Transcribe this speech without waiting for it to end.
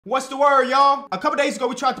What's the word, y'all? A couple days ago,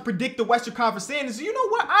 we tried to predict the Western Conference standings. You know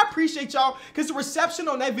what? I appreciate y'all because the reception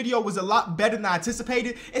on that video was a lot better than I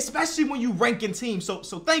anticipated, especially when you ranking teams. So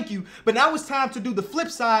thank you. But now it's time to do the flip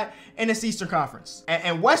side in this Eastern Conference.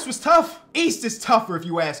 And West was tough. East is tougher if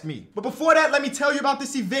you ask me. But before that, let me tell you about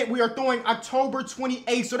this event we are throwing October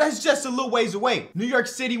 28th. So that's just a little ways away. New York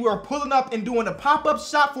City, we are pulling up and doing a pop-up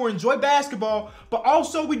shop for Enjoy Basketball, but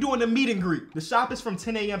also we're doing a meet and greet. The shop is from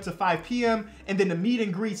 10 a.m. to 5 p.m. and then the meet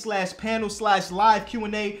and greet / panel / live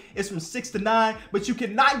Q&A is from 6 to 9, but you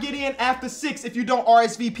cannot get in after 6 if you don't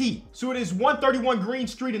RSVP. So it is 131 Green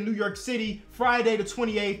Street in New York City, Friday the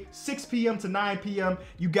 28th, 6 p.m. to 9 p.m.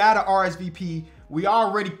 You gotta RSVP. We are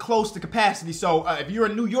already close to capacity, so if you're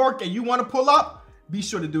in New York and you want to pull up, be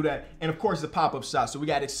sure to do that. And of course, the pop-up shop. So we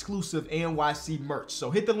got exclusive NYC merch. So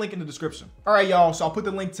hit the link in the description. All right, y'all. So I'll put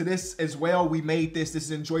the link to this as well. We made this. This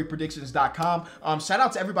is enjoypredictions.com. Shout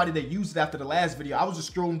out to everybody that used it after the last video. I was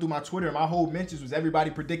just scrolling through my Twitter and my whole mentions was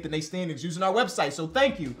everybody predicting their standings using our website. So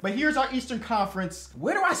thank you. But here's our Eastern Conference.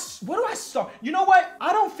 Where do I start? You know what?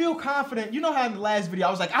 I don't feel confident. You know how in the last video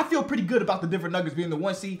I was like, I feel pretty good about the Denver Nuggets being the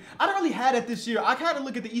 1 seed. I don't really have that this year. I kind of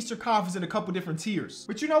look at the Eastern Conference in a couple different tiers.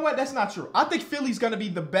 But you know what? That's not true. I think Philly's going to be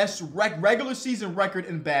the best regular season record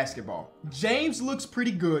in basketball. James looks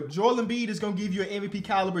pretty good. Joel Embiid is going to give you an MVP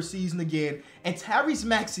caliber season again. And Tyrese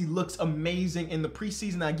Maxey looks amazing in the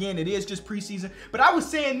preseason. Again, it is just preseason. But I was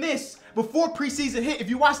saying this before preseason hit. If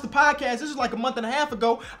you watched the podcast, this is like a month and a half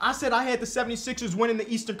ago, I said I had the 76ers winning the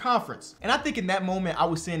Eastern Conference. And I think in that moment, I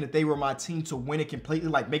was saying that they were my team to win it completely,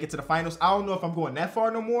 like make it to the finals. I don't know if I'm going that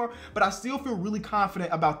far no more, but I still feel really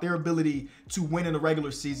confident about their ability to win in the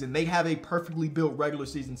regular season. They have a perfectly built regular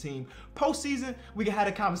season team. Postseason, we can have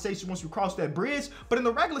a conversation once we cross that bridge. But in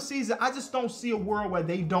the regular season, I just don't see a world where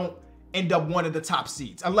they don't end up one of the top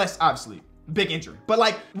seeds, unless obviously big injury. But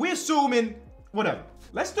like we're assuming whatever.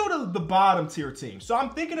 Let's do the bottom tier team. So I'm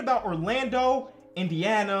thinking about Orlando,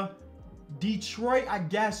 Indiana, Detroit, I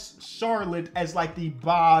guess Charlotte as like the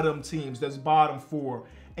bottom teams. That's bottom 4.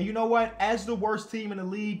 And you know what? As the worst team in the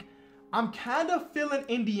league, I'm kind of feeling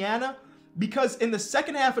Indiana because in the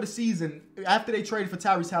second half of the season, after they traded for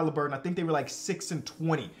Tyrese Halliburton, I think they were like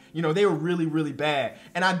 6-20. You know, they were really, really bad.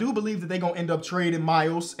 And I do believe that they're going to end up trading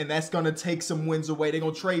Miles, and that's going to take some wins away. They're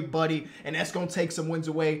going to trade Buddy, and that's going to take some wins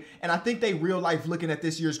away. And I think they real life looking at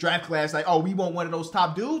this year's draft class like, oh, we want one of those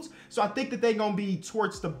top dudes. So I think that they're going to be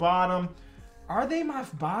towards the bottom. Are they my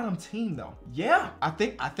bottom team though? Yeah, I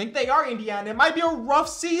think they are, Indiana. It might be a rough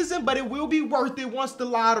season, but it will be worth it once the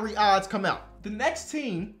lottery odds come out. The next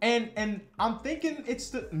team, and I'm thinking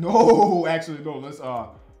it's the, no, actually, no, let's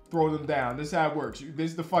throw them down. This is how it works.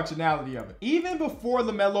 This is the functionality of it. Even before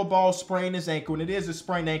LaMelo Ball sprained his ankle, and it is a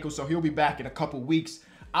sprained ankle, so he'll be back in a couple weeks,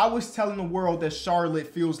 I was telling the world that Charlotte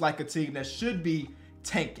feels like a team that should be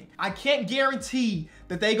tanking. I can't guarantee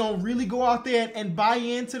that they gonna really go out there and buy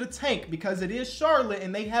into the tank because it is Charlotte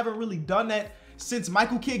and they haven't really done that since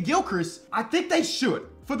Michael Kidd-Gilchrist. I think they should.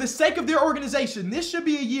 For the sake of their organization, this should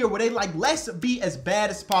be a year where they like, let's be as bad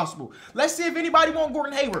as possible. Let's see if anybody want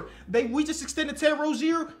Gordon Hayward. We just extended Terry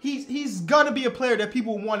Rozier. He's gonna be a player that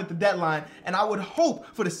people want at the deadline. And I would hope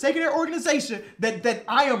for the sake of their organization that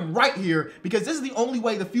I am right here because this is the only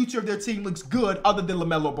way the future of their team looks good other than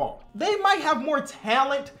LaMelo Ball. They might have more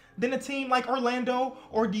talent than a team like Orlando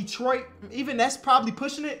or Detroit. Even that's probably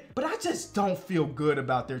pushing it. But I just don't feel good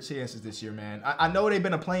about their chances this year, man. I know they've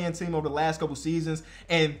been a playing team over the last couple seasons.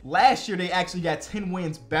 And last year, they actually got 10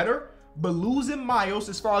 wins better. But losing Miles,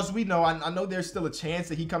 as far as we know, I know there's still a chance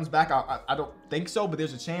that he comes back. I don't think so, but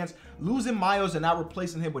there's a chance. Losing Miles and not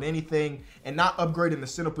replacing him with anything and not upgrading the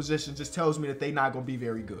center position just tells me that they're not going to be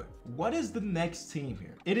very good. What is the next team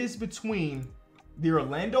here? It is between the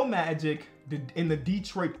Orlando Magic and the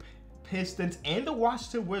Detroit Pistons and the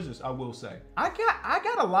Washington Wizards, I will say. I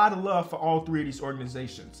got a lot of love for all three of these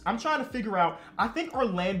organizations. I'm trying to figure out, I think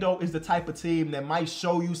Orlando is the type of team that might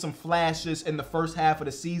show you some flashes in the first half of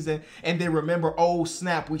the season and then remember, oh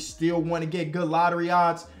snap, we still want to get good lottery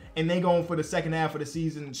odds, and they going for the second half of the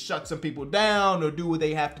season and shut some people down or do what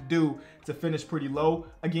they have to do to finish pretty low.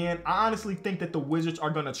 Again, I honestly think that the Wizards are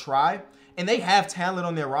going to try, and they have talent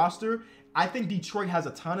on their roster. I think Detroit has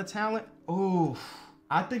a ton of talent. Ooh,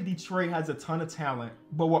 I think Detroit has a ton of talent,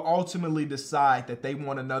 but will ultimately decide that they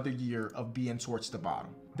want another year of being towards the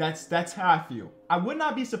bottom. That's how I feel. I would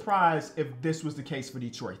not be surprised if this was the case for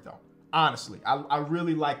Detroit, though. Honestly, I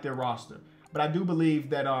really like their roster, but I do believe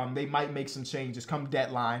that they might make some changes come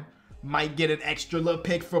deadline. Might get an extra little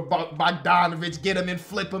pick for Bogdanovich, get him and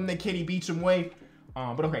flip him the Kenny Beecham way.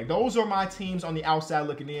 But okay, those are my teams on the outside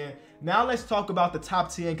looking in. Now let's talk about the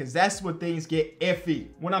top 10 because that's where things get iffy.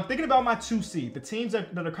 When I'm thinking about my 2 seed, the teams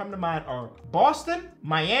that are coming to mind are Boston,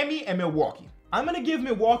 Miami, and Milwaukee. I'm going to give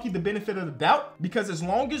Milwaukee the benefit of the doubt because as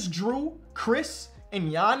long as Drew, Chris, and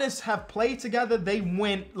Giannis have played together, they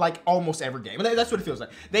win like almost every game. And that's what it feels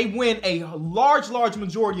like. They win a large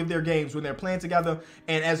majority of their games when they're playing together.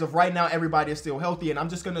 And as of right now, everybody is still healthy. And I'm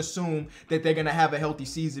just going to assume that they're going to have a healthy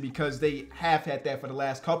season because they have had that for the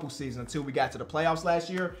last couple seasons until we got to the playoffs last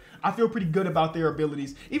year. I feel pretty good about their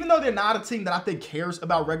abilities. Even though they're not a team that I think cares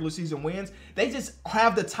about regular season wins, they just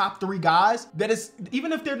have the top 3 guys that is,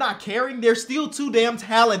 even if they're not carrying, they're still too damn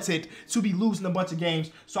talented to be losing a bunch of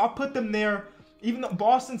games. So I'll put them there. Even though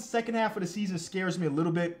Boston's second half of the season scares me a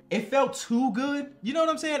little bit, it felt too good. You know what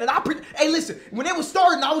I'm saying? And hey, listen, when it was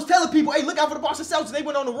starting, I was telling people, hey, look out for the Boston Celtics. They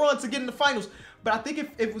went on a run to get in the finals. But I think if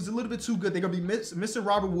it was a little bit too good, they're going to be missing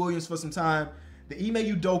Robert Williams for some time. The Ime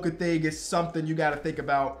Udoka thing is something you got to think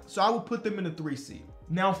about. So I would put them in the 3 seed.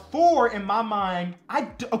 Now, 4 in my mind,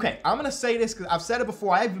 okay, I'm going to say this because I've said it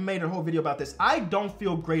before. I even made a whole video about this. I don't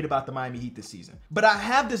feel great about the Miami Heat this season. But I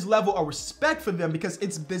have this level of respect for them because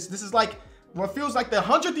this is like, what feels like the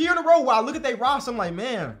 100th year in a row. While I look at their roster, I'm like,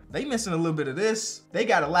 man, they missing a little bit of this. They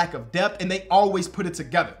got a lack of depth, and they always put it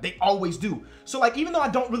together. They always do. So, like, even though I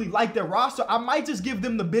don't really like their roster, I might just give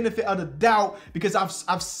them the benefit of the doubt because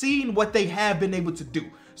I've seen what they have been able to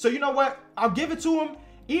do. So, you know what? I'll give it to them.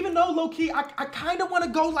 Even though, low-key, I kind of want to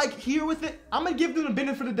go, like, here with it. I'm going to give them the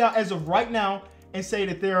benefit of the doubt as of right now and say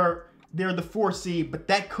that they're the 4 seed, but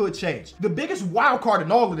that could change. The biggest wild card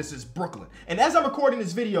in all of this is Brooklyn. And as I'm recording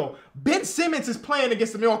this video, Ben Simmons is playing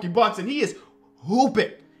against the Milwaukee Bucks, and he is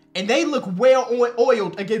hooping. And they look well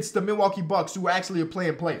oiled against the Milwaukee Bucks, who actually are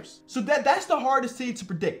playing players. So that's the hardest seed to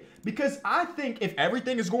predict. Because I think if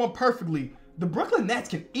everything is going perfectly, the Brooklyn Nets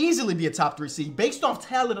can easily be a top 3 seed based off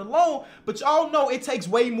talent alone, but y'all know it takes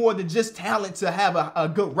way more than just talent to have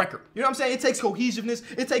a good record. You know what I'm saying? It takes cohesiveness,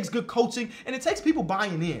 it takes good coaching, and it takes people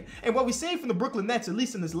buying in. And what we've seen from the Brooklyn Nets, at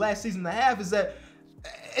least in this last season and a half, is that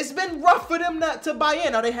it's been rough for them not to buy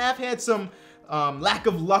in. Now, they have had some lack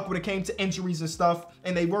of luck when it came to injuries and stuff,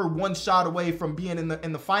 and they were one shot away from being in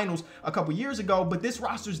the finals a couple years ago, but this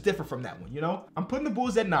roster is different from that one, you know? I'm putting the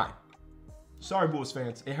Bulls at 9. Sorry, Bulls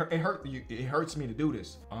fans. It hurts me to do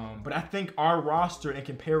this. But I think our roster, in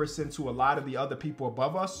comparison to a lot of the other people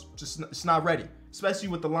above us, it's not ready. Especially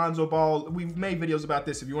with the Lonzo Ball. We've made videos about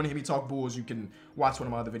this. If you want to hear me talk Bulls, you can watch one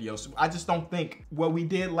of my other videos. I just don't think what we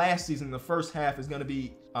did last season in the first half is going to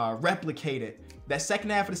be replicated. That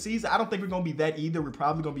second half of the season, I don't think we're going to be that either. We're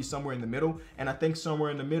probably going to be somewhere in the middle. And I think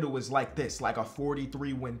somewhere in the middle is like this, like a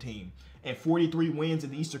 43-win team. And 43 wins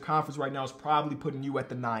in the Eastern Conference right now is probably putting you at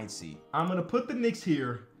the 9 seed. I'm going to put the Knicks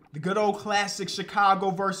here. The good old classic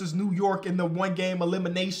Chicago versus New York in the 1-game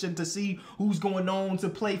elimination to see who's going on to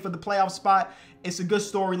play for the playoff spot. It's a good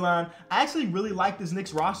storyline. I actually really like this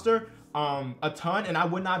Knicks roster a ton, and I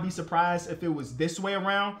would not be surprised if it was this way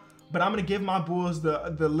around. But I'm going to give my Bulls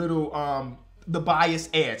the little the bias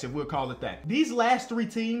edge, if we'll call it that. These last 3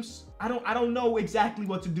 teams, I don't know exactly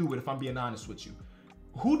what to do with, if I'm being honest with you.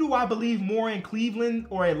 Who do I believe more in, Cleveland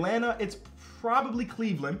or Atlanta? It's probably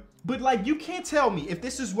Cleveland. But, like, you can't tell me if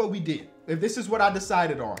this is what we did, if this is what I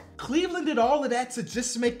decided on. Cleveland did all of that to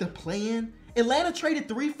just make the play-in. Atlanta traded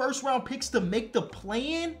 3 first-round picks to make the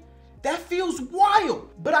play-in. That feels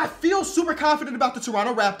wild. But I feel super confident about the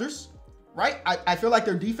Toronto Raptors, right? I feel like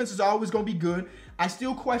their defense is always going to be good. I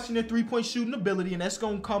still question their 3-point shooting ability, and that's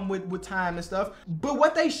going to come with time and stuff. But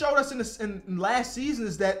what they showed us in last season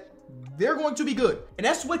is that they're going to be good. And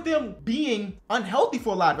that's with them being unhealthy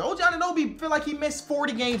for a lot of it. OG Anunoby feel like he missed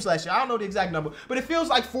 40 games last year. I don't know the exact number, but it feels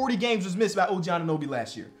like 40 games was missed by OG Anunoby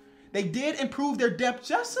last year. They did improve their depth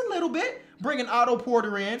just a little bit, bringing Otto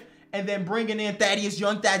Porter in and then bringing in Thaddeus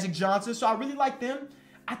Young, Thaddeus Johnson. So I really like them.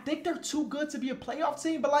 I think they're too good to be a playoff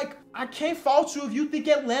team, but, like, I can't fault you if you think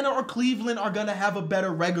Atlanta or Cleveland are going to have a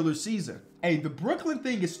better regular season. Hey, the Brooklyn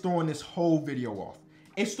thing is throwing this whole video off.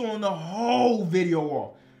 It's throwing the whole video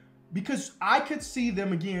off. Because I could see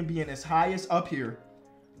them again being as high as up here,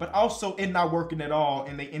 but also it not working at all,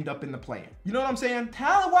 and they end up in the play-in. You know what I'm saying?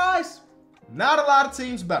 Talent-wise, not a lot of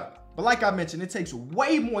teams better. But like I mentioned, it takes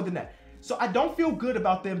way more than that. So I don't feel good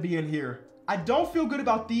about them being here. I don't feel good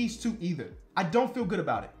about these 2 either. I don't feel good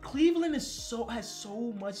about it. Cleveland has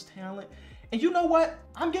so much talent. And you know what?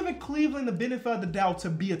 I'm giving Cleveland the benefit of the doubt to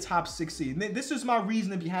be a top 6 seed. This is my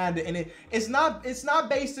reasoning behind it, and it's not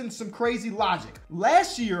based in some crazy logic.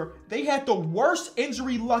 Last year, they had the worst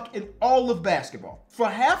injury luck in all of basketball. For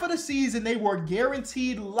half of the season, they were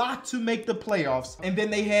guaranteed locked to make the playoffs, and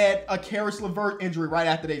then they had a Karis LeVert injury right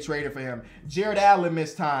after they traded for him. Jared Allen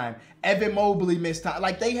missed time. Evan Mobley missed time.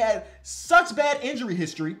 Like, they had such bad injury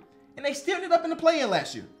history, and they still ended up in the play-in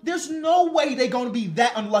last year. There's no way they're going to be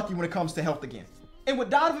that unlucky when it comes to health again. And with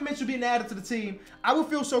Donovan Mitchell being added to the team, I would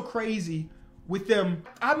feel so crazy with them.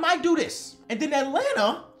 I might do this. And then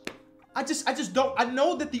Atlanta, I just don't. I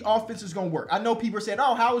know that the offense is going to work. I know people are saying,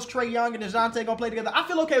 oh, how is Trae Young and DeJounte going to play together? I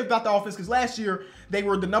feel okay about the offense because last year they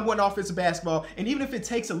were the #1 offense in basketball. And even if it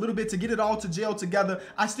takes a little bit to get it all to gel together,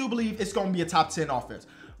 I still believe it's going to be a top 10 offense.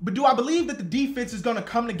 But do I believe that the defense is going to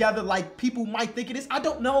come together like people might think it is? I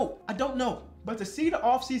don't know. I don't know. But to see the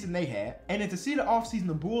offseason they had, and then to see the offseason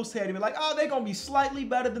the Bulls had, to be like, oh, they're going to be slightly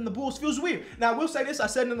better than the Bulls, feels weird. Now, I will say this. I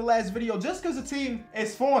said in the last video, just because the team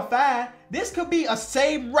is 4-5, this could be a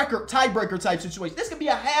same record tiebreaker type situation. This could be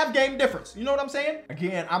a half game difference. You know what I'm saying?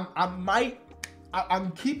 Again,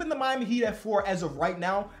 I'm keeping the Miami Heat at 4 as of right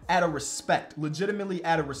now out of respect, legitimately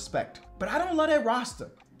out of respect. But I don't love that roster.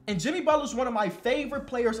 And Jimmy Butler's one of my favorite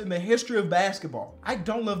players in the history of basketball. I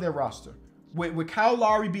don't love their roster. With Kyle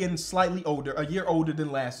Lowry being slightly older, a year older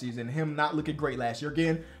than last season, him not looking great last year.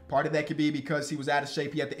 Again, part of that could be because he was out of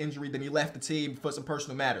shape. He had the injury, then he left the team for some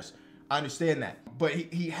personal matters. I understand that. But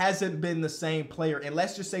he hasn't been the same player. And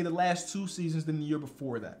let's just say the last 2 seasons than the year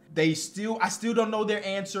before that. I still don't know their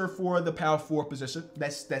answer for the power forward position.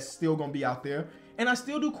 That's still going to be out there. And I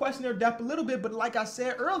still do question their depth a little bit, but like I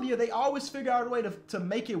said earlier, they always figure out a way to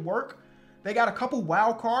make it work. They got a couple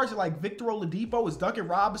wild cards like Victor Oladipo. Is Duncan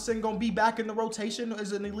Robinson going to be back in the rotation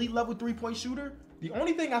as an elite level 3-point shooter? The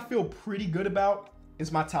only thing I feel pretty good about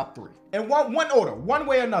is my top 3. And one order, one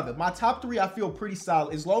way or another. My top 3 I feel pretty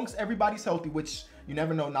solid as long as everybody's healthy, which you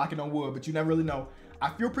never know, knocking on wood, but you never really know. I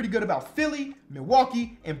feel pretty good about Philly,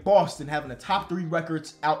 Milwaukee, and Boston having the top 3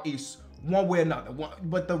 records out east one way or another.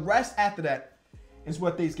 But the rest after that is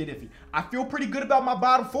what things get iffy. I feel pretty good about my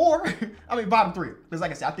bottom 4. I mean, bottom 3. Because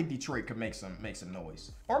like I said, I think Detroit could make some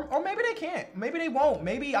noise. Or maybe they can't. Maybe they won't.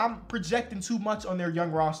 Maybe I'm projecting too much on their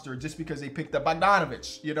young roster just because they picked up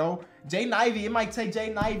Bogdanovich, you know? Jaden Ivey, it might take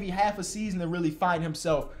Jaden Ivey half a season to really find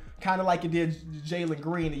himself. Kind of like it did Jalen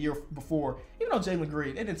Green the year before. Even though Jalen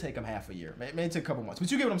Green, it didn't take him half a year. Maybe it took a couple months.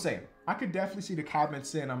 But you get what I'm saying. I could definitely see the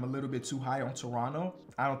comments saying I'm a little bit too high on Toronto.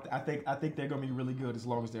 I think they're gonna be really good as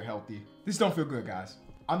long as they're healthy. This don't feel good, guys.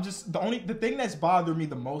 The thing that's bothering me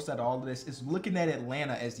the most out of all of this is looking at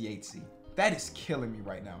Atlanta as the 8th seed. That is killing me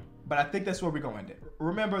right now. But I think that's where we're going to end it.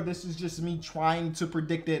 Remember, this is just me trying to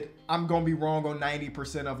predict it. I'm going to be wrong on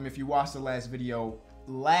 90% of them. If you watched the last video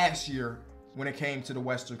last year when it came to the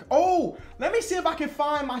Western. Oh, let me see if I can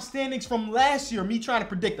find my standings from last year. Me trying to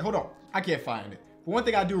predict it. Hold on. I can't find it. But one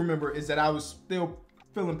thing I do remember is that I was still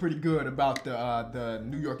feeling pretty good about the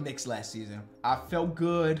New York Knicks last season. I felt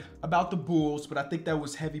good about the Bulls, but I think that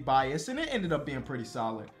was heavy bias, and it ended up being pretty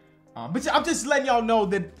solid. But I'm just letting y'all know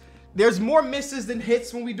that there's more misses than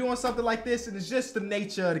hits when we doing something like this, and it's just the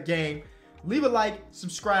nature of the game. Leave a like,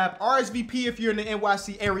 subscribe, RSVP if you're in the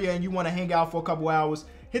NYC area and you want to hang out for a couple hours.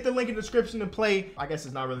 Hit the link in the description and play, I guess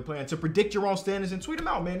it's not really playing, to predict your own standings and tweet them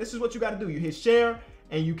out, man. This is what you got to do. You hit share,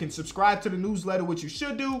 and you can subscribe to the newsletter, which you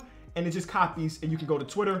should do. And it just copies, and you can go to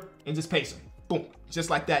Twitter and just paste them. Boom. Just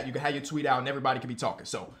like that, you can have your tweet out, and everybody can be talking.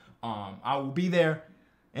 So I will be there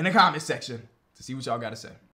in the comment section to see what y'all got to say.